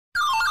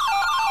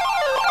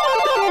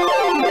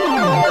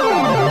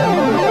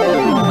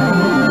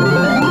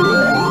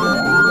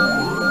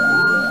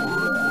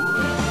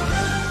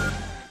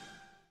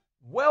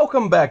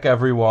Welcome back,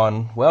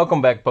 everyone.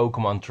 Welcome back,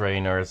 Pokemon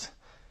trainers.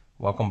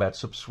 Welcome back,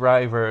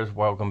 subscribers.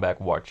 Welcome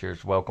back,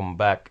 watchers. Welcome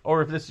back,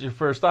 or if this is your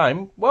first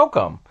time,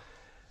 welcome.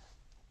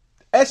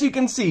 As you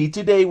can see,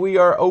 today we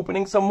are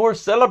opening some more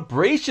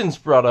Celebrations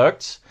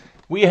products.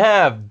 We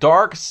have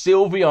Dark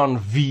Sylveon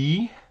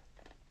V,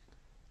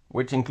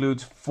 which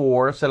includes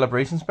 4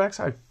 Celebrations packs,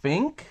 I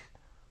think.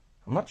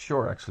 I'm not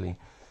sure, actually.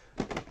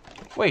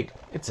 Wait,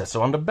 it says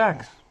so on the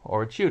back,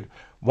 or it should.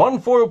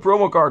 1 foil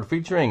promo card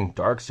featuring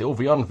Dark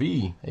Sylveon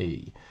V.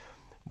 Hey.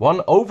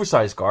 1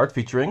 oversized card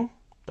featuring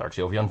Dark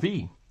Sylveon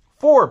V.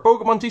 4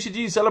 Pokemon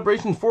TCG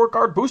Celebration 4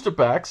 card booster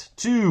packs.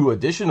 2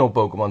 additional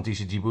Pokemon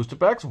TCG booster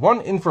packs.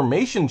 1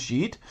 information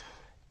sheet.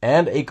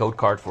 And a code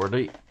card for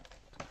the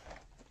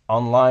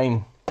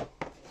online.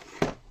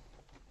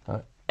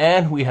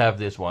 And we have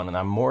this one, and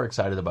I'm more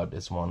excited about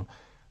this one.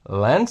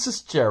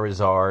 Lance's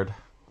Charizard.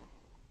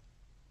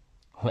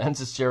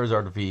 Lance's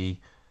Charizard V.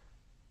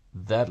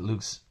 That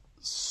looks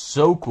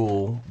so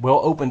cool.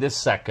 We'll open this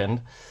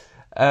second.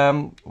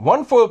 1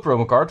 foil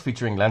promo card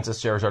featuring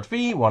Lance's Charizard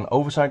V. 1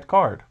 oversized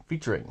card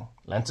featuring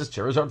Lance's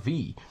Charizard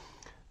V.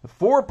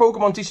 4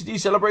 Pokemon TCG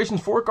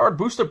Celebrations 4 card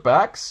booster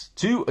packs.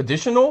 2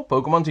 additional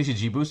Pokemon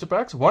TCG booster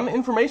packs. 1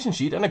 information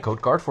sheet and a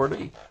code card for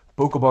the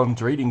Pokemon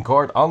trading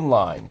card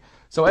online.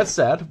 So as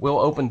said, we'll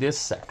open this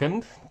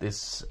second.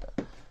 This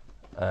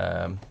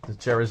the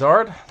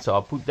Charizard. So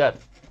I'll put that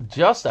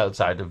just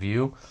outside the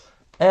view.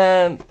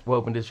 And we'll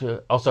open this.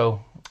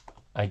 Also,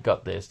 I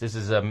got this. This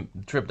is a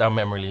trip down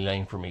memory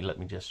lane for me. Let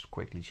me just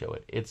quickly show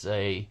it. It's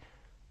a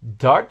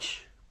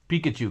Dutch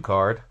Pikachu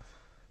card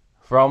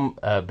from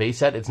base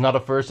set. It's not a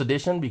first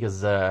edition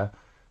because I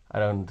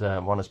don't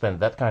want to spend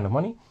that kind of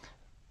money.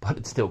 But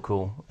it's still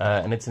cool.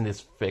 And it's in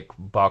this thick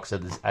box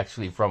that is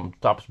actually from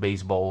Topps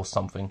Baseball or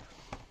something.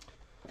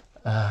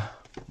 But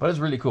it's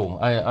really cool.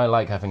 I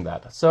like having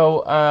that.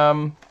 So,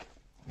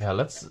 yeah,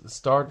 let's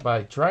start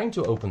by trying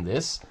to open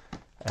this.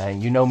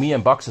 And you know me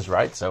and boxes,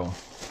 right? So,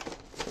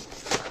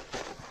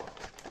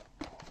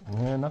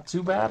 yeah, not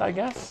too bad, I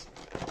guess.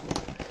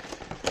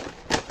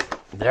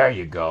 There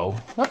you go.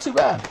 Not too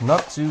bad.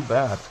 Not too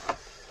bad.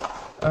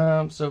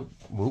 So,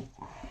 whoop.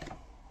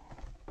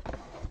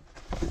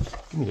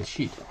 Give me the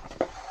sheet.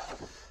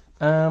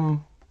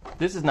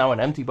 This is now an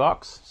empty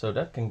box, so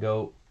that can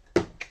go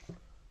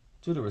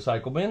to the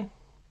recycle bin.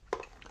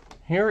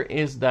 Here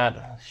is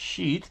that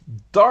sheet.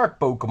 Dark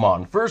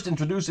Pokemon. First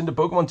introduced in the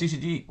Pokemon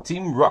TCG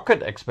Team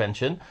Rocket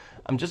expansion.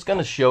 I'm just going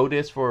to show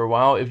this for a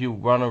while. If you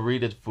want to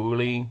read it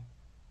fully,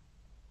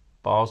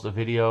 pause the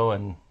video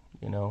and,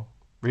 you know,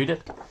 read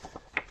it.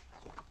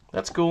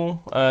 That's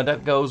cool.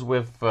 That goes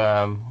with...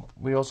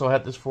 we also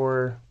had this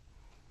for...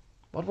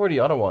 What were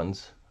the other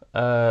ones?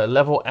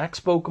 Level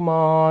X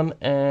Pokemon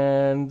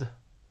and...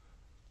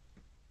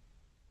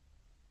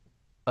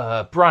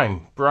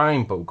 Prime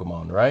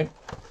Pokemon, right?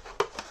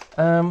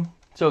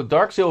 So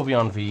Dark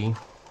Sylveon V,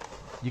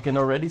 you can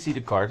already see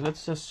the card.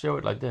 Let's just show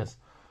it like this.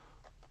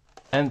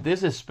 And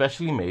this is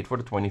specially made for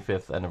the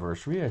 25th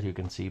anniversary, as you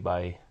can see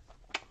by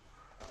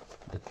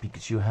the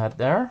Pikachu hat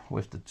there,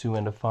 with the 2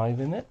 and the 5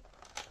 in it.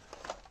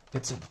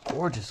 It's a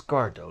gorgeous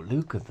card though,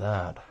 look at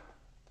that.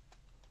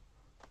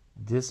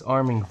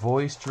 Disarming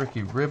Voice,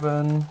 Tricky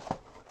Ribbon,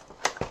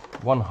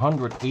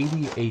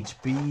 180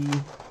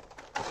 HP.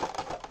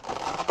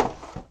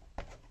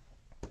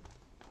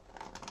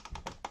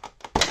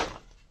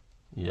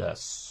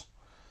 Yes.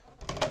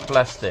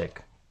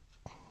 Plastic.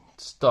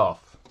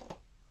 Stuff.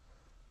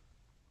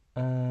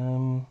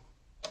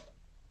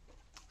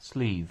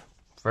 Sleeve.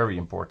 Very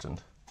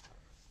important.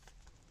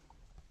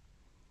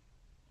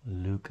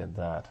 Look at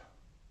that.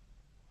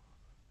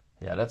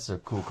 Yeah, that's a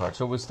cool card.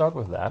 So we'll start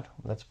with that.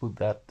 Let's put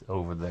that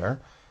over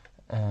there.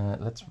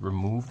 Let's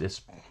remove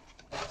this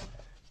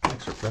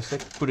extra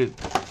plastic. Put it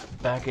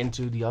back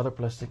into the other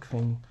plastic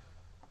thing.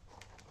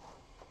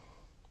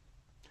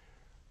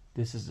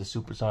 This is the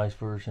supersized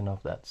version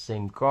of that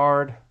same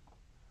card.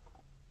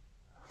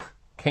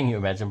 Can you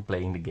imagine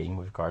playing the game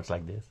with cards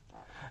like this?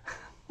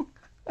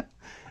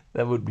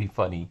 That would be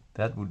funny.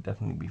 That would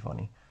definitely be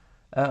funny.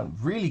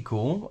 Really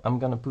cool. I'm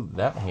gonna put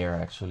that here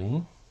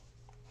actually.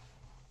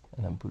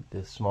 And then put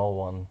this small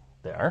one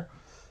there.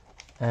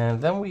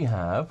 And then we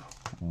have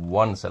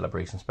 1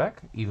 Celebrations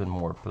pack. Even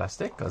more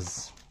plastic,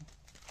 because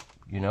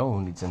you know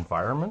who needs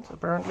environment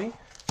apparently.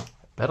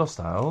 Battle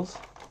Styles.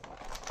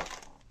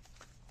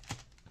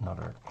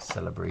 Another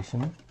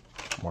Celebration,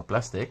 more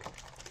plastic,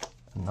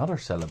 another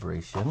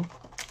Celebration,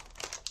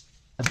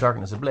 a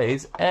Darkness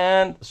Ablaze,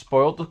 and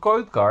spoiled the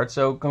code card.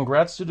 So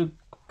congrats to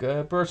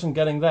the person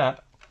getting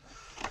that.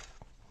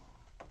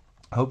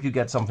 I hope you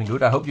get something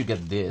good. I hope you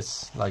get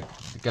this, like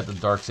get the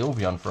Dark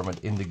Sylveon from it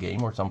in the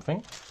game or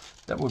something.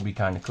 That would be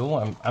kind of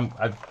cool.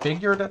 I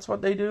figure that's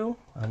what they do.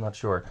 I'm not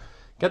sure.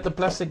 Get the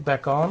plastic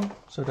back on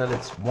so that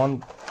it's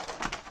one,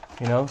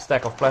 you know,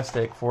 stack of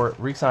plastic for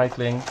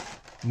recycling.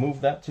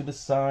 Move that to the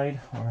side,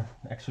 or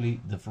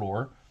actually the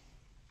floor.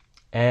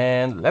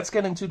 And let's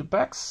get into the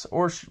packs,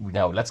 or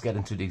no, let's get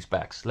into these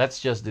packs. Let's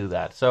just do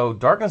that. So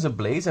Darkness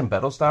Ablaze and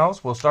Battle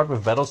Styles. We'll start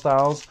with Battle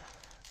Styles.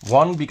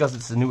 One, because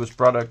it's the newest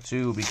product.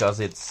 Two, because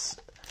it's,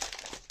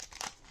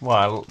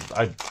 well,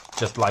 I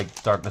just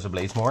like Darkness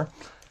Ablaze more.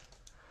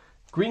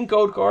 Green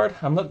code card,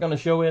 I'm not going to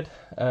show it.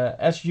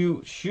 As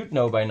you should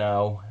know by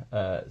now,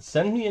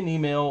 send me an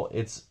email.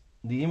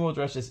 The email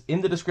address is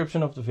in the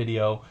description of the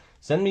video.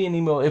 Send me an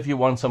email if you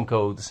want some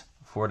codes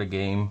for the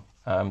game.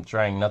 I'm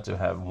trying not to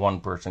have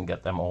one person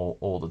get them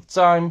all the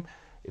time.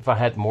 If I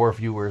had more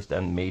viewers,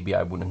 then maybe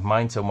I wouldn't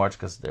mind so much,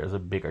 because there's a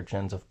bigger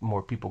chance of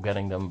more people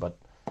getting them. But,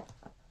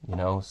 you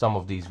know, some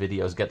of these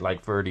videos get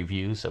like 30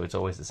 views, so it's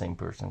always the same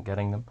person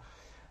getting them.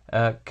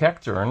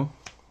 Cacturn,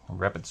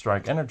 Rapid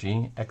Strike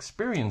Energy,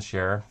 Experience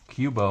Share,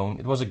 Cubone.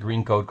 It was a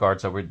green code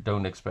card, so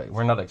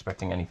we're not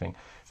expecting anything.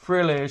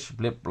 Frillish,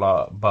 Blip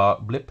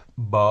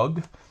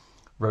Bug,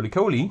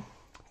 Roly-Coly,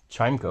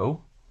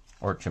 Chimeco,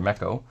 or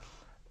Chimeco,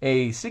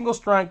 a Single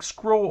Strike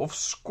Scroll of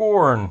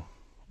Scorn,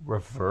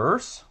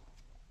 Reverse,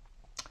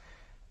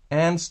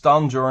 and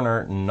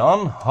Stunjourner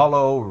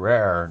non-hollow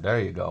rare. There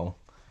you go.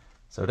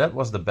 So that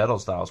was the Battle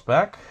Styles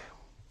pack.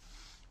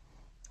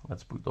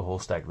 Let's put the whole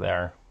stack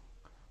there.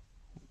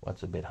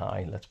 What's a bit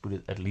high? Let's put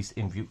it at least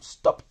in view.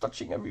 Stop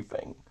touching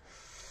everything.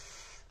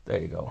 There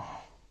you go.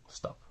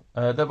 Stop.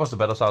 That was the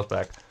Battle Styles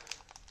pack.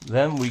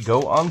 Then we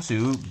go on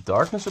to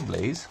Darkness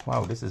Ablaze.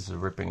 Wow, this is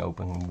ripping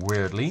open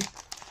weirdly.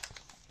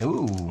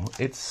 Ooh,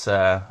 it's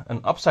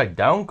an upside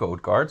down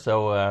code card.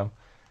 So,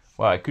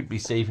 well, I could be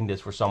saving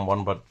this for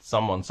someone, but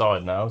someone saw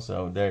it now.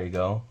 So there you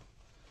go.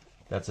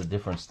 That's a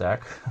different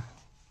stack.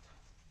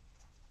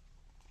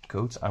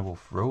 Codes I will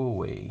throw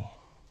away.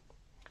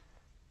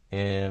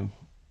 It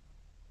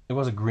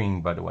was a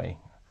green, by the way.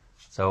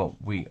 So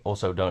we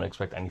also don't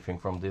expect anything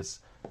from this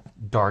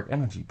Dark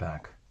Energy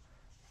pack.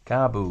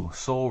 Kabu,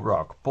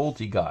 Solrock,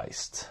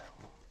 Poltegeist,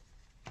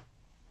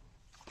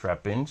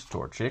 Trapinch,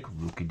 Torchic,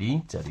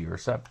 Rookidee,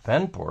 Teddiursa,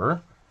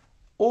 Panpour,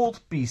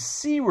 Old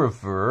PC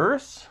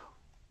Reverse.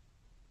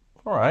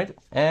 Alright,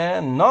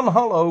 and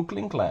non-hollow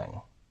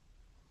Klinklang.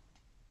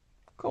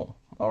 Cool,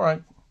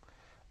 alright.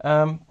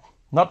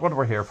 Not what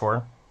we're here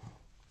for,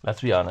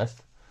 let's be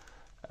honest.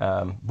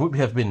 Would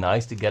have been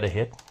nice to get a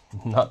hit,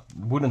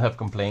 wouldn't have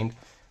complained,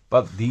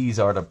 but these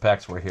are the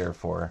packs we're here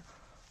for.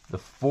 The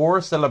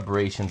 4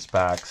 Celebrations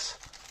packs.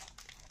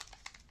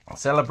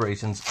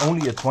 Celebrations,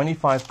 only a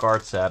 25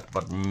 card set,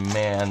 but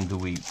man, do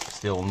we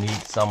still need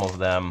some of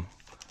them.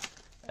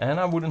 And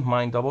I wouldn't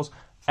mind doubles.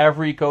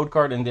 Every code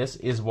card in this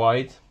is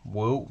white.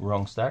 Whoa,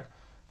 wrong stack.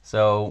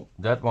 So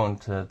that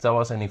won't tell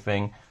us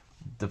anything.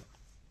 The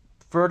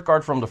third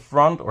card from the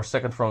front or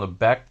second from the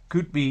back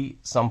could be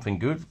something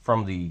good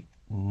from the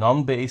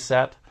non-base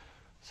set.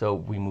 So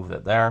we move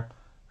that there.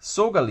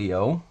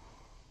 Solgaleo,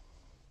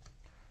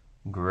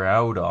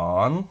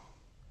 Groudon,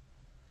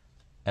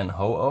 and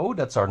Ho-Oh.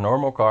 That's our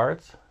normal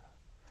cards.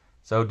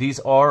 So these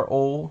are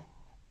all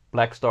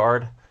black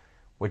starred,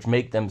 which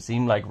make them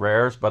seem like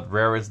rares, but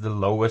rare is the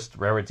lowest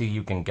rarity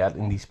you can get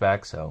in these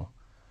packs. So,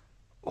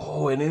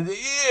 oh, and it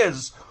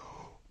is.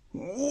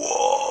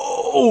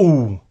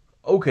 Whoa.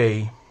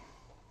 Okay.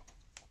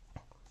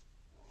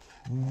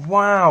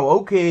 Wow.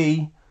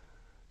 Okay.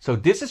 So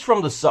this is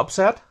from the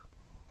subset.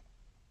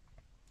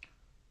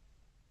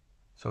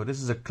 So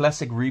this is a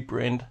classic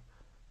reprint.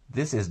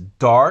 This is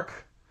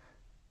Dark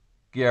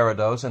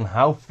Gyarados, and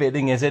how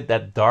fitting is it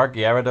that Dark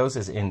Gyarados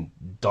is in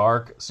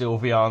Dark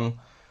Sylveon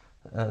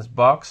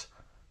box.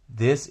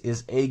 This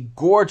is a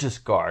gorgeous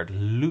card.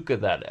 Look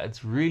at that.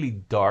 It's really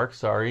dark,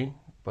 sorry,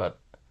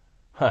 but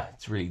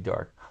it's really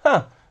dark.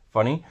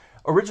 Funny.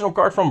 Original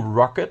card from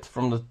Rocket,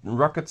 from the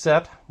Rocket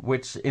set,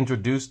 which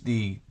introduced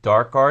the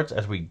dark cards,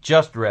 as we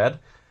just read.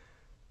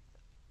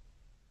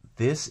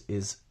 This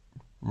is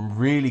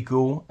really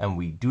cool, and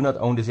we do not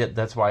own this yet.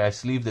 That's why I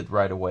sleeved it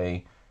right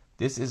away.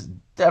 This is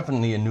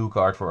definitely a new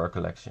card for our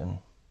collection.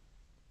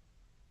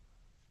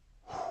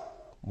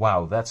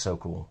 Wow, that's so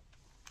cool.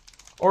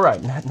 All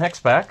right,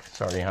 next pack.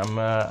 Sorry, I'm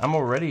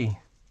already.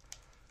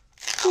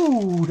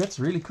 Ooh, that's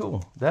really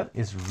cool. That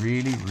is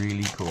really,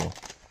 really cool.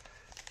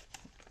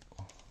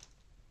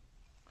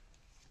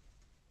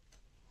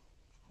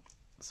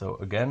 So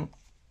again.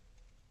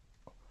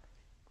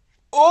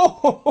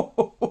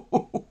 Oh!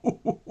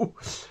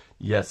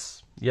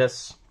 Yes,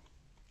 yes,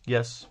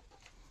 yes,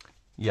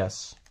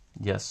 yes,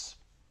 yes,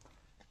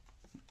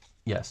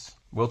 yes.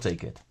 We'll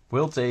take it.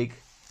 We'll take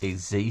a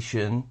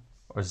Zacian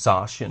or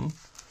Zacian.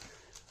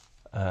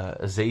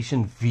 A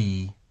Zacian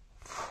V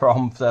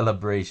from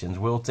Celebrations.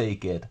 We'll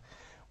take it.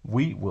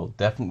 We will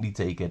definitely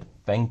take it.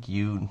 Thank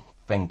you.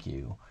 Thank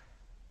you.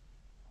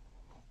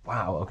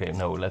 Wow. Okay,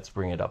 no, let's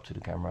bring it up to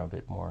the camera a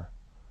bit more.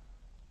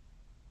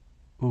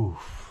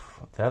 Oof.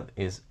 That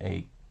is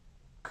a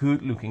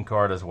good looking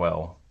card as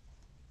well.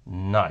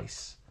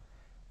 Nice.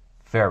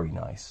 Very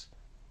nice.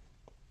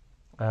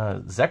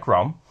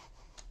 Zekrom.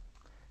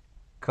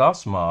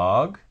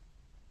 Cosmog.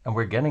 And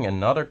we're getting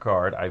another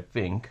card, I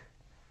think,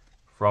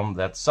 from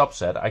that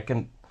subset.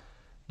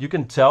 You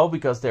can tell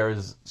because there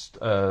is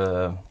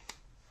I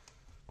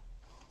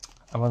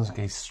want to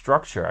say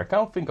structure. I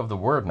can't think of the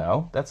word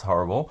now. That's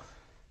horrible.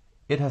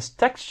 It has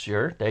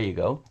texture. There you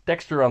go.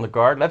 Texture on the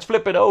card. Let's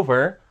flip it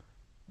over.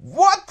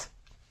 What?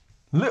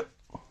 Look.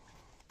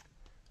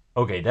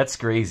 Okay, that's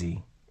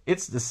crazy.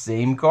 It's the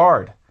same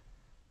card.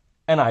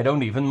 And I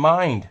don't even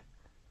mind.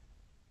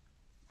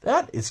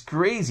 That is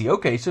crazy.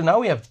 Okay, so now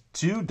we have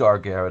 2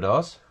 Dark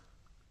Gyarados.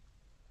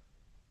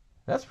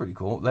 That's pretty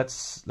cool.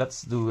 Let's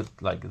do it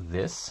like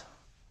this,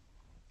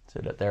 so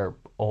that they're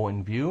all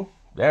in view.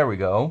 There we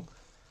go.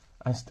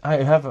 I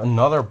have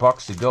another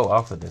box to go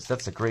after this.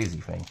 That's a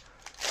crazy thing.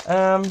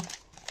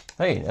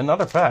 Hey,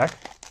 another pack.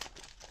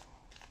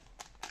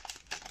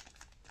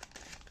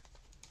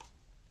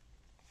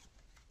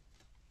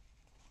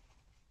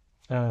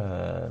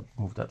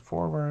 Move that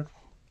forward.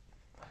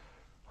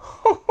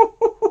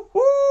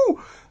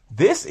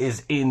 This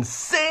is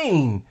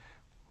insane.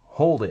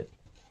 Hold it.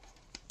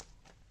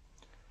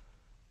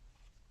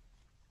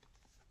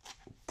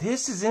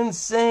 This is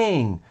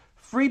insane.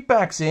 3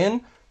 packs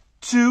in,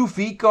 2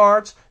 V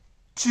cards,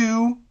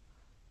 2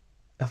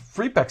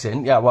 3 packs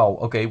in. Yeah, well,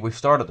 okay, we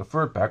started the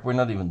 3rd pack. We're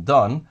not even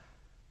done.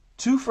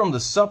 2 from the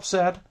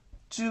subset,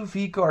 2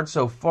 V cards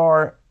so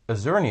far. A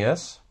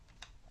Xerneas,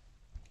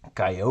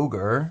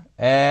 Kyogre,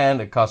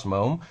 and a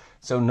Cosmome.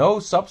 So no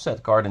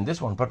subset card in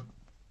this one, but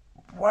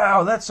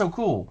wow, that's so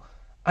cool.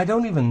 I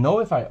don't even know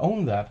if I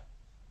own that.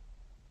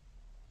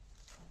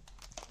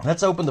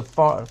 Let's open the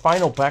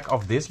final pack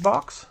of this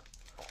box.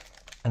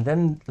 And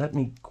then let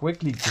me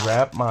quickly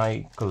grab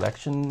my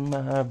collection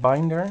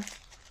binder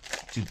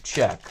to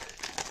check.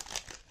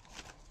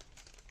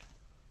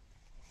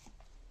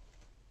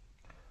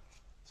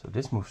 So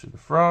this moves to the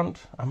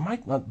front. I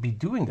might not be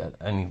doing that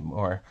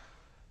anymore.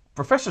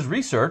 Professor's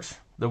Research,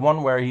 the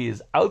one where he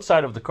is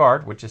outside of the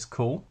card, which is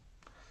cool.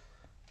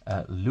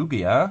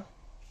 Lugia,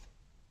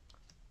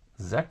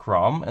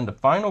 Zekrom, and the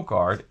final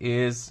card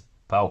is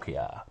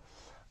Palkia.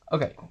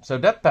 Okay, so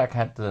that pack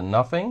had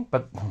nothing,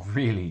 but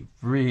really,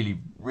 really,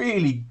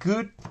 really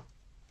good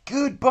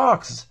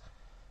box.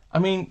 I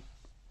mean,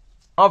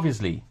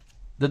 obviously,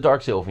 the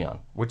Dark Sylveon,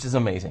 which is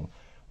amazing.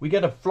 We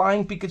get a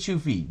Flying Pikachu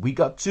V. We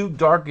got 2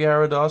 Dark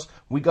Gyarados.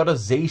 We got a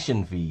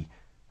Zacian V.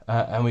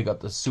 And we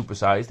got the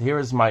supersized. Here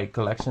is my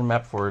collection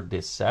map for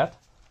this set.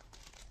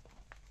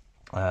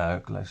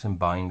 Collection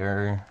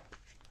binder.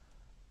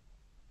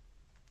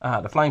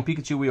 The Flying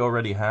Pikachu we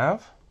already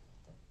have.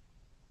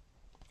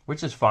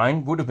 Which is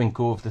fine. Would have been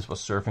cool if this was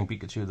Surfing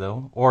Pikachu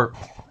though. Or,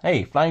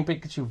 hey, Flying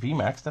Pikachu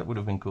VMAX. That would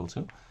have been cool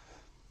too.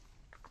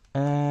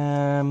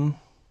 And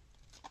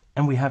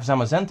we have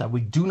Zamazenta. We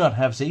do not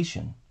have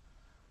Zacian.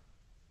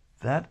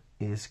 That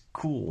is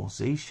cool.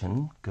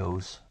 Zacian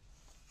goes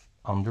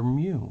under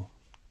Mew.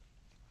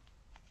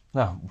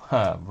 No,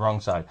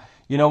 wrong side.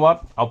 You know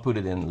what? I'll put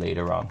it in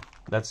later on.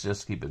 Let's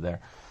just keep it there.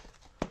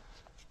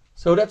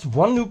 So that's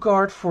 1 new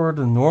card for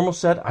the normal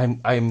set.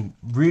 I'm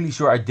really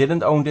sure I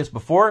didn't own this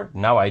before.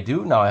 Now I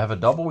do. Now I have a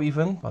double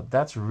even. But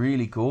that's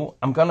really cool.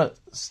 I'm gonna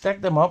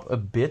stack them up a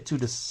bit to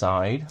the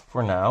side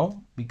for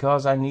now,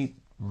 because I need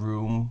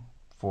room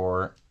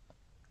for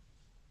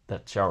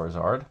that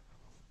Charizard.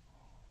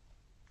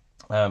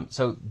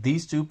 So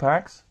these 2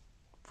 packs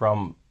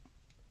from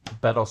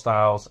Battle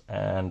Styles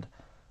and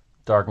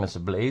Darkness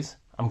Ablaze,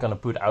 I'm gonna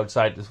put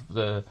outside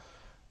the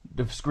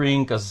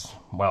screen, because,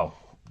 well,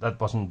 that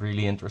wasn't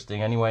really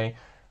interesting anyway.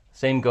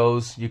 Same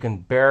goes, you can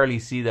barely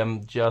see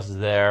them just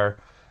there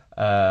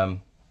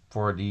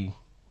for the,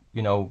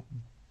 you know,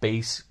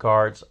 base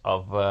cards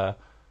of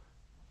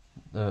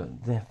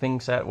the thing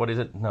set. What is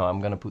it? No,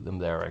 I'm gonna put them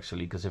there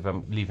actually, because if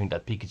I'm leaving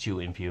that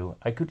Pikachu in view,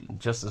 I could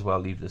just as well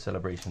leave the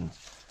celebrations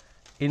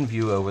in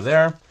view over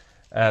there.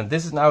 And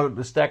this is now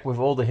the stack with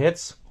all the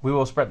hits. We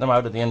will spread them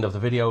out at the end of the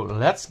video.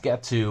 Let's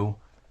get to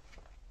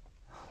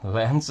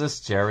Lance's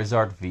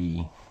Charizard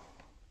V.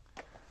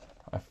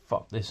 I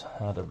thought this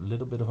had a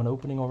little bit of an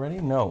opening already.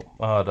 No,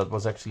 that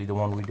was actually the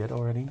one we did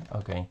already.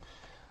 Okay.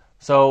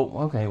 So,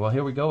 okay, well,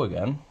 here we go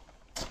again.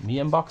 Me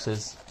and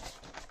boxes.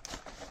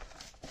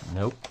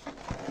 Nope.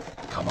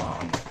 Come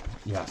on.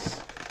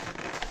 Yes.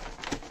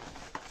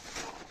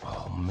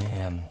 Oh,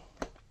 man.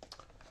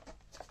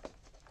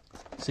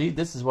 See,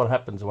 this is what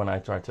happens when I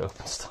try to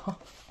open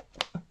stuff.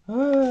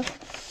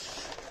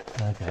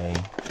 Okay.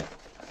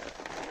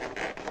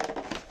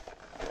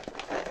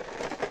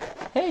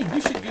 Hey,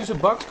 you should use a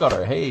box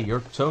cutter. Hey, you're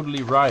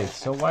totally right.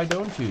 So why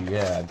don't you?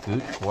 Yeah,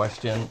 good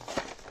question.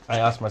 I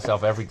ask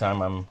myself every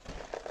time I'm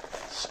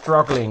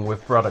struggling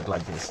with product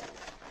like this.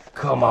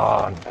 Come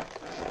on.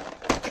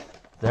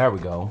 There we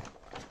go.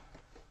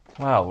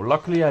 Wow,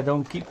 luckily I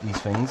don't keep these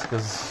things,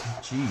 because,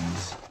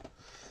 geez.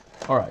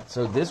 Alright,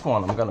 so this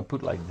one I'm gonna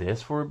put like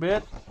this for a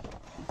bit.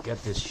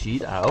 Get this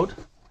sheet out.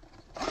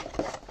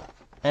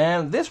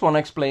 And this one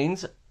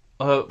explains,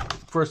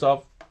 first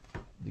off,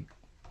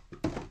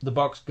 the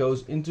box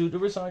goes into the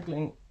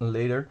recycling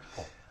later.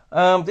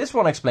 This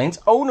one explains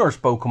owner's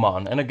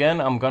Pokemon. And again,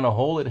 I'm gonna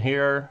hold it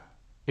here.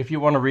 If you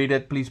want to read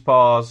it, please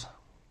pause.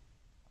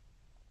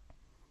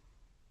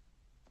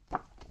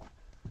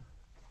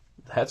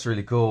 That's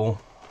really cool.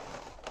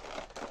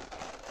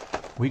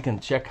 We can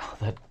check out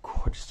that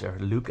gorgeous there.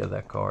 Look at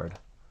that card.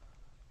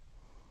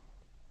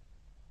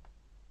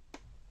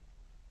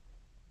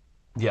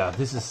 Yeah,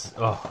 this is,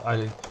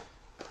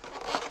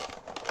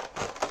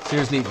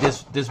 seriously,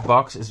 this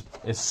box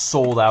is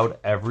sold out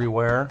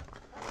everywhere.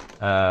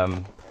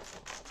 I've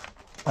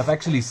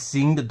actually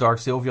seen the Dark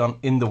Sylveon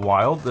in the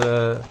wild.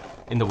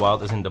 In the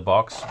wild as in the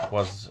box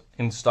was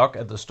in stock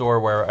at the store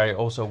where I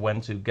also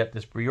went to get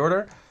this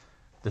pre-order.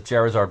 The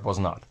Charizard was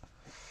not.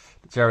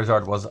 The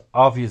Charizard was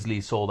obviously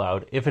sold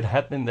out. If it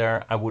had been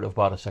there, I would have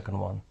bought a second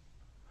one.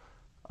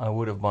 I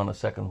would have bought a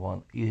second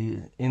one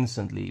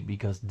instantly,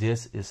 because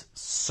this is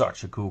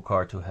such a cool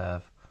card to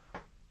have.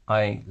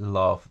 I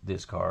love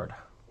this card.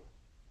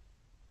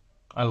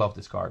 I love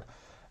this card.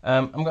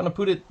 I'm gonna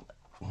put it,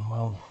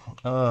 well,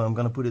 I'm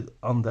gonna put it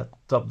on that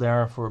top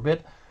there for a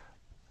bit.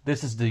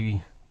 This is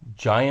the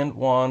giant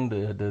one,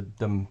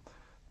 the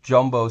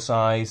jumbo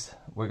size.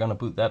 We're gonna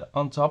put that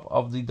on top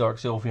of the Dark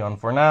Sylveon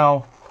for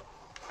now,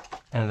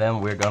 and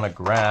then we're gonna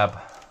grab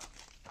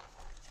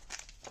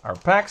our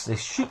packs. They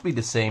should be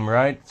the same,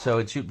 right? So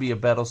it should be a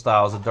Battle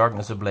Styles, a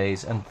Darkness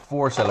Ablaze, and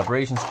 4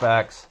 Celebrations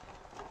packs.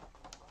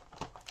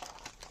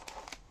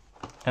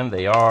 And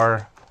they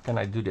are. Can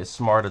I do this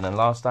smarter than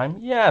last time?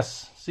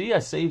 Yes! See, I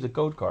saved the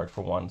code card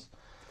for once.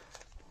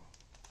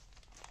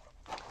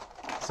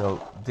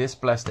 So this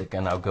plastic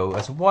can now go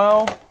as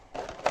well.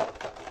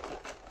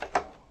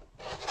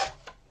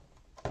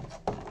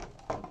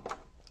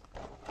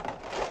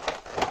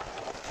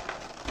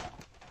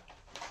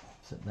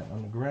 Set that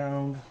on the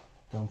ground.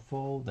 Don't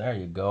fall. There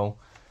you go.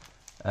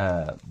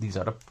 These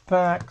are the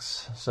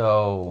packs.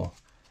 So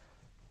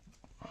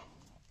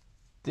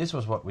this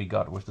was what we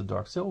got with the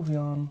Dark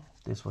Sylveon.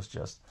 This was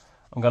just,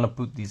 I'm gonna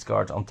put these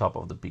cards on top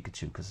of the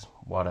Pikachu, because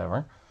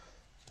whatever.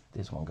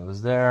 This one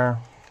goes there.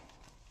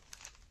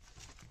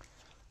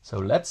 So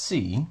let's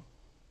see.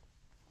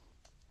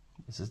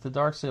 This is the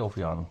Dark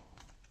Sylveon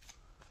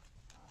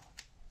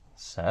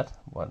set,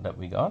 what that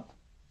we got.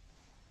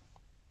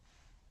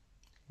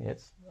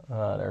 It's,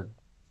 they're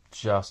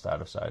just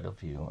out of sight of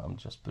view. I'm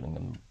just putting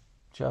them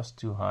just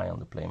too high on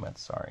the playmat,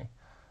 sorry.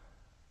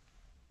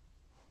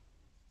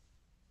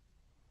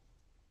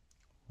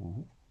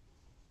 Ooh.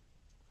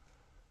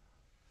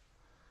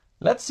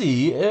 Let's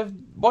see if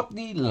what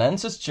the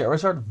Lance's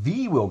Charizard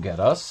V will get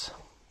us.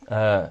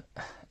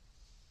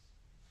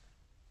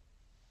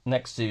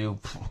 Next to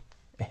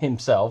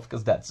himself,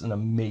 because that's an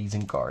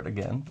amazing card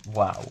again.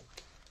 Wow.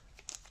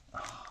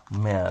 Oh,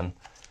 man.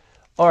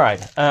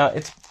 Alright,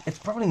 it's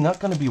probably not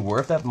going to be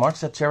worth that much,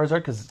 that Charizard,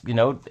 because, you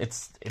know,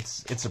 it's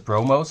a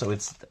promo, so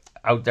it's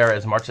out there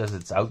as much as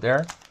it's out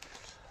there.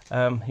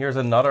 Here's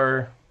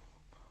another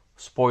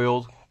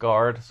spoiled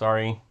card,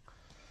 sorry.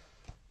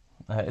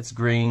 It's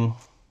green.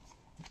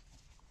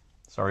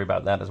 Sorry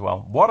about that as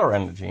well. Water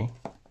Energy.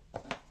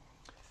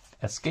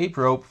 Escape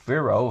Rope,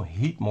 Vero,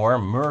 Heatmore,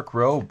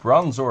 Murkrow,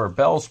 Bronzor,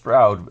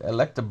 Bellsprout,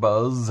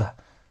 Electabuzz.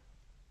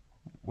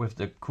 With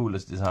the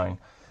coolest design.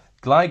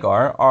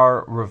 Gligar,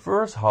 our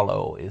reverse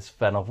holo is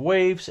Fan of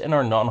Waves, and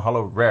our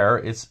non-holo rare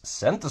is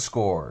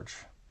Centiskorch.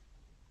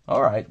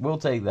 Alright, we'll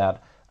take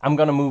that. I'm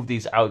gonna move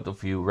these out of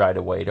view right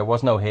away. There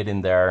was no hit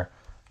in there.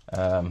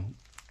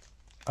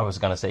 I was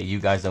gonna say you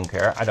guys don't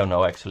care. I don't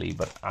know actually,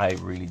 but I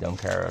really don't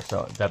care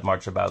so that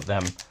much about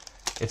them.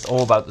 It's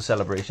all about the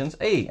celebrations.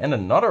 Hey, and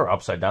another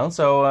upside down.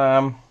 So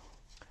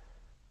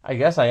I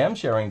guess I am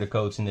sharing the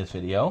codes in this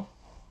video.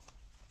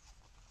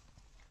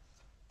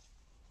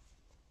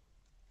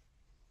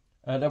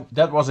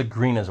 That was a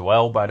green as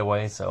well, by the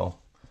way. So,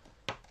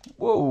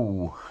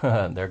 whoa,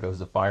 there goes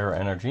the fire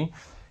energy.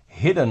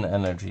 Hidden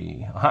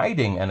energy,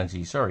 hiding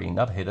energy. Sorry,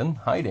 not hidden,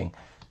 hiding.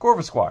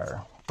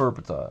 Corvisquire,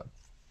 Purpita,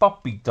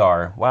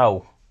 Pupitar,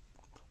 wow,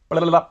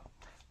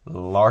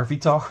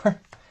 Larvitar,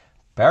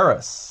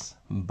 Paris,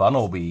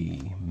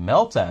 Bunnelby,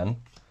 Meltan,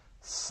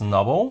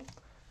 Snubble,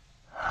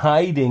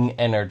 hiding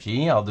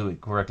energy. I'll do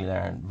it correctly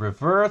there.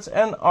 Reverse,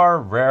 and our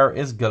rare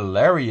is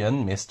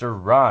Galarian, Mr.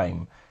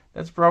 Rhyme.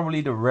 That's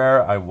probably the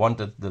rare I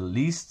wanted the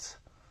least.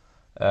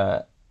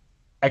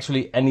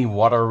 Actually, any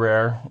water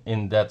rare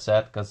in that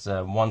set, because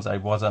once I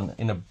was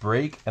in a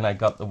break and I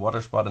got the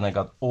water spot and I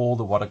got all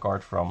the water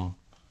cards from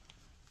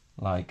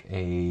like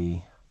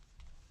a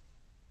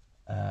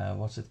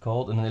what's it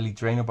called, an elite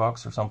trainer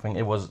box or something.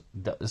 It was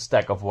a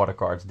stack of water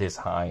cards this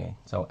high,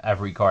 so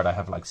every card I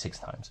have like 6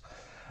 times.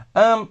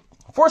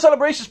 4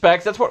 celebrations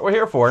packs, that's what we're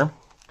here for.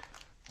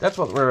 That's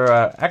what we're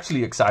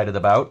actually excited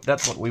about.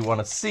 That's what we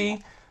want to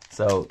see.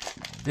 So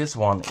this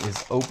one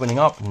is opening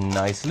up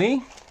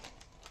nicely.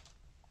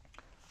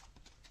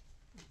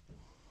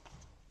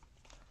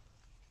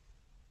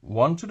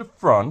 One to the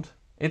front,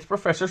 it's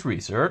Professor's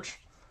Research,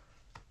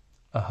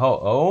 a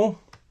Ho-Oh,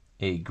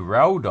 a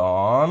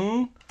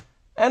Groudon,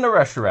 and a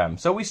Reshiram.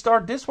 So we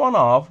start this one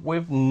off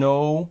with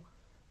no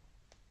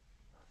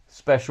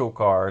special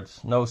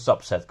cards, no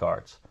subset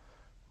cards.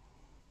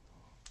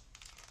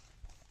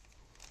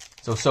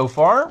 So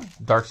far,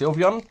 Dark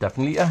Sylveon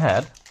definitely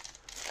ahead.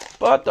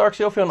 But Dark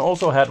Sylveon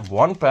also had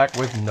one pack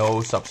with no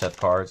subset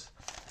cards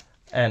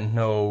and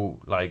no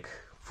like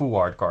full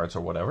art cards or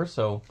whatever.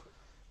 So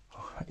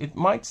it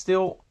might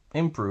still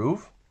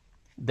improve.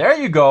 There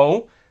you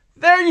go.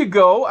 There you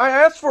go. I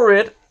asked for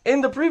it.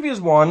 in the previous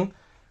one,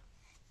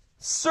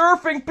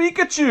 Surfing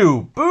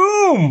Pikachu.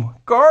 Boom!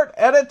 Card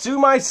added to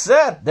my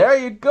set. There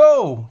you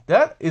go.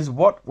 That is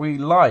what we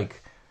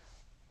like.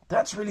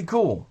 That's really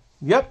cool.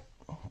 Yep,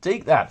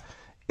 take that.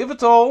 If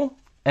at all,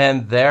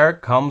 and there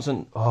comes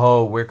an...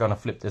 Oh, we're gonna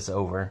flip this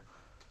over.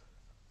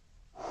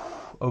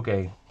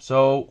 Okay,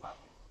 so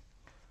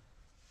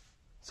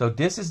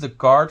this is the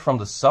card from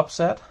the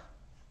subset.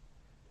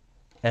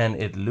 And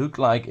it looked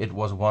like it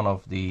was one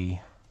of the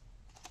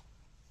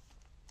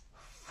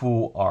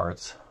full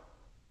arts.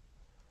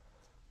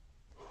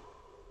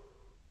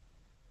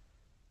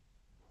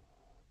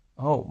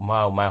 Oh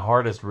wow, my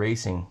heart is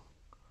racing.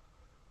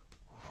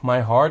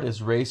 My heart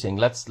is racing.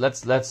 Let's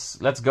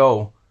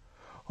go.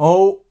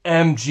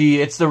 OMG,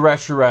 it's the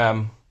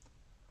Reshiram.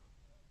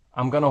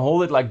 I'm gonna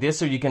hold it like this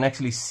so you can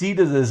actually see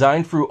the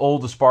design through all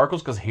the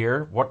sparkles, because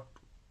here,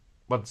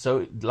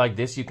 so like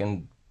this you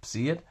can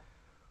see it.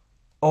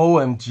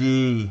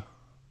 OMG.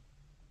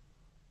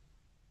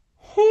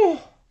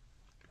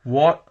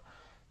 What?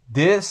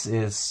 This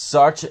is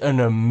such an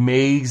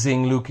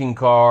amazing looking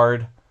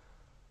card.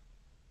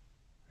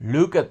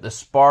 Look at the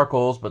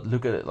sparkles, but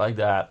look at it like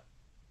that.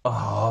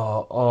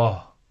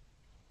 Oh.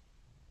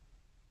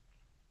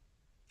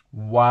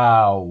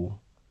 Wow.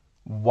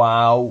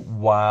 Wow.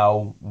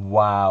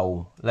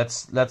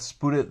 Let's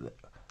put it.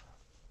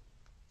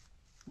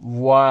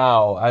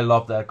 Wow, I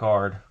love that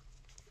card.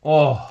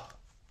 Oh.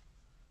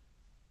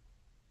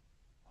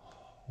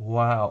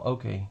 Wow,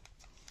 okay.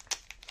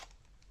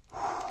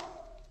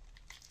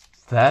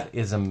 That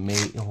is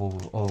amazing.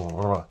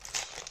 Oh.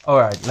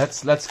 Alright,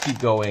 let's keep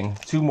going.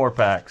 2 more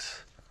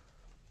packs.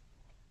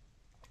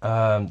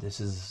 This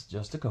is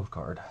just a code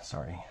card,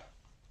 sorry.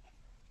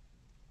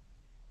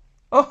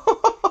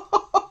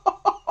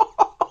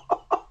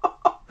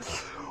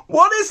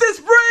 What is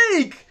this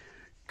break?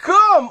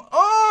 Come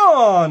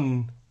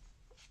on!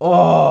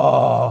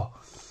 Oh.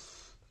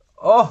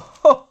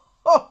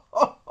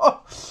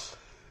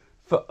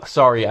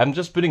 Sorry, I'm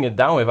just putting it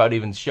down without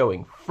even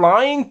showing.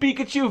 Flying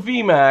Pikachu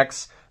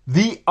VMAX,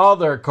 the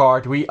other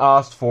card we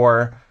asked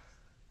for.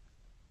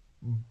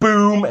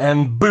 Boom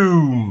and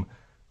boom.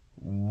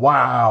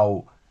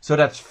 Wow. So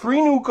that's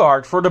 3 new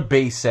cards for the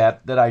base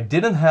set that I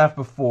didn't have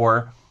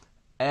before.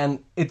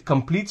 And it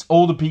completes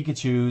all the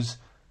Pikachus.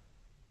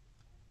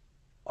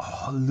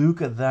 Oh,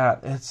 look at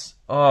that.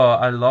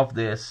 I love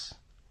this.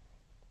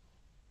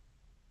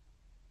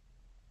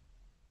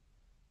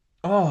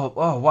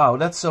 Oh, wow,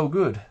 that's so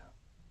good.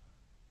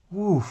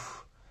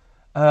 Woof.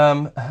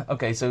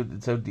 Okay, so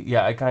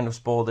yeah, I kind of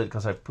spoiled it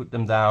because I put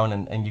them down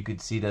and you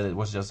could see that it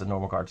was just a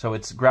normal card. So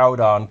it's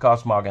Groudon,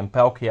 Cosmog, and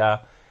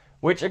Palkia,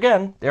 which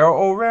again, they're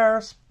all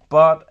rares,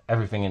 but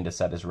everything in this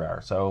set is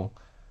rare. So,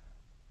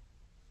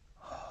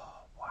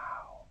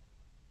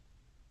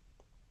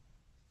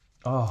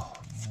 oh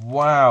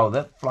wow,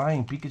 that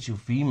Flying Pikachu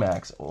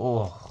VMAX.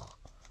 Oh,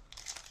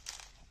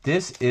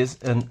 this is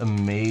an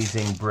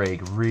amazing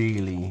break.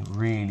 Really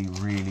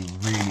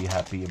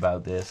happy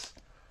about this.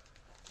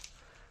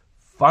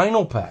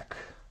 Final pack,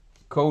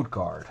 code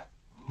card.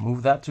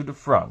 Move that to the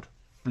front.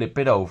 Flip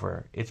it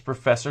over. It's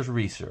Professor's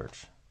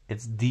Research.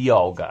 It's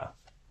Dialga.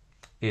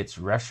 It's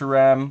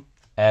Reshiram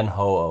and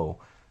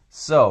Ho-Oh.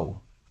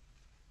 So,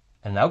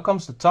 and now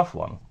comes the tough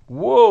one.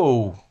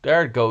 Whoa,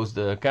 there goes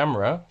the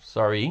camera.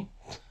 Sorry.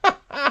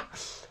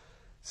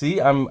 See,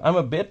 I'm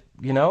a bit,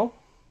 you know.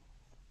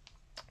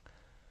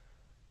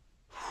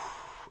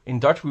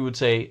 In Dutch we would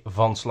say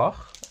van slag,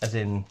 as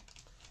in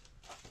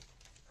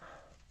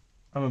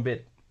I'm a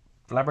bit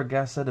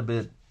flabbergasted, a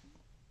bit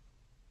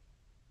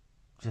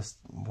just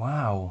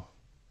wow.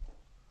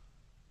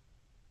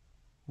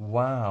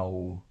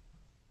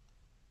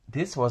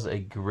 This was a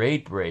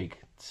great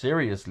break.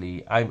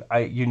 Seriously, I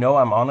you know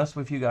I'm honest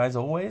with you guys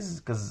always,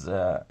 because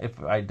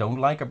if I don't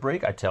like a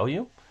break, I tell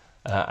you.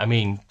 I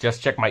mean,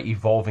 just check my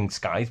Evolving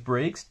Skies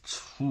breaks.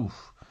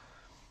 Oof.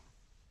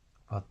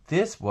 But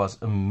this was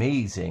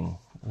amazing.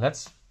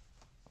 Let's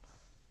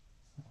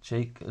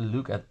take a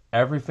look at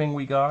everything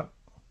we got.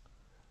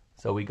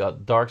 So we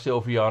got Dark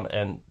Sylveon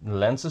and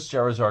Lance's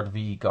Charizard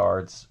V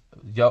cards,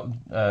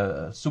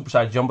 super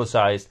size, jumbo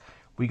sized.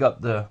 We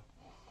got the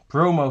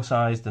promo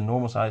size, the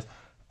normal size,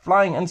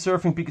 Flying and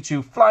Surfing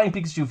Pikachu, Flying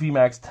Pikachu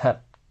VMAX,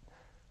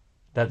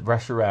 that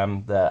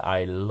Reshiram that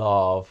I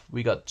love.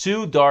 We got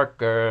 2 Dark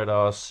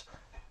Gyarados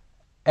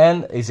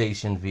and a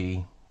Zacian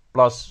V,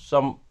 plus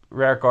some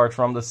rare cards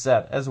from the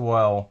set as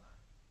well.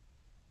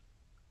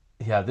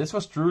 Yeah, this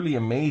was truly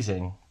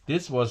amazing.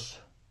 This was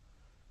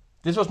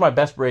my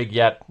best break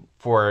yet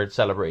for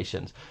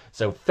celebrations.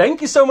 So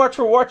thank you so much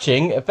for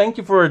watching. Thank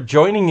you for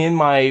joining in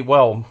my,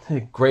 well,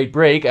 great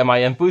break and my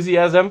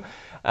enthusiasm.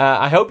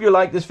 I hope you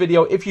like this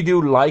video. If you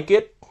do like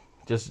it,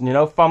 just, you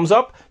know, thumbs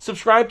up.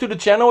 Subscribe to the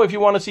channel if you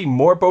want to see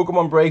more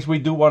Pokemon breaks. We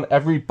do one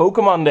every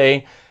Pokemon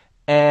Day.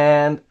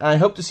 And I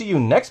hope to see you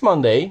next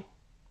Monday.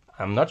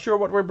 I'm not sure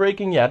what we're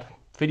breaking yet.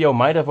 Video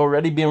might have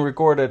already been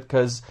recorded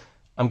because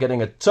I'm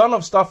getting a ton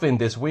of stuff in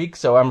this week.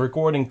 So I'm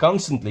recording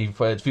constantly,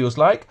 it feels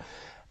like.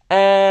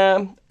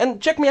 And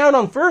check me out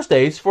on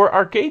Thursdays for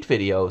arcade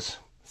videos.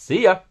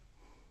 See ya!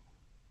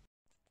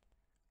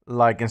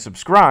 Like and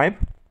subscribe,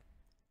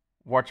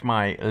 watch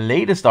my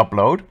latest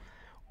upload,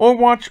 or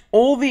watch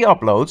all the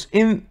uploads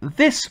in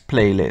this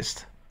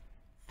playlist.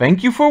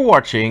 Thank you for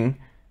watching,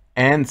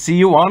 and see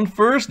you on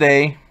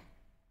Thursday!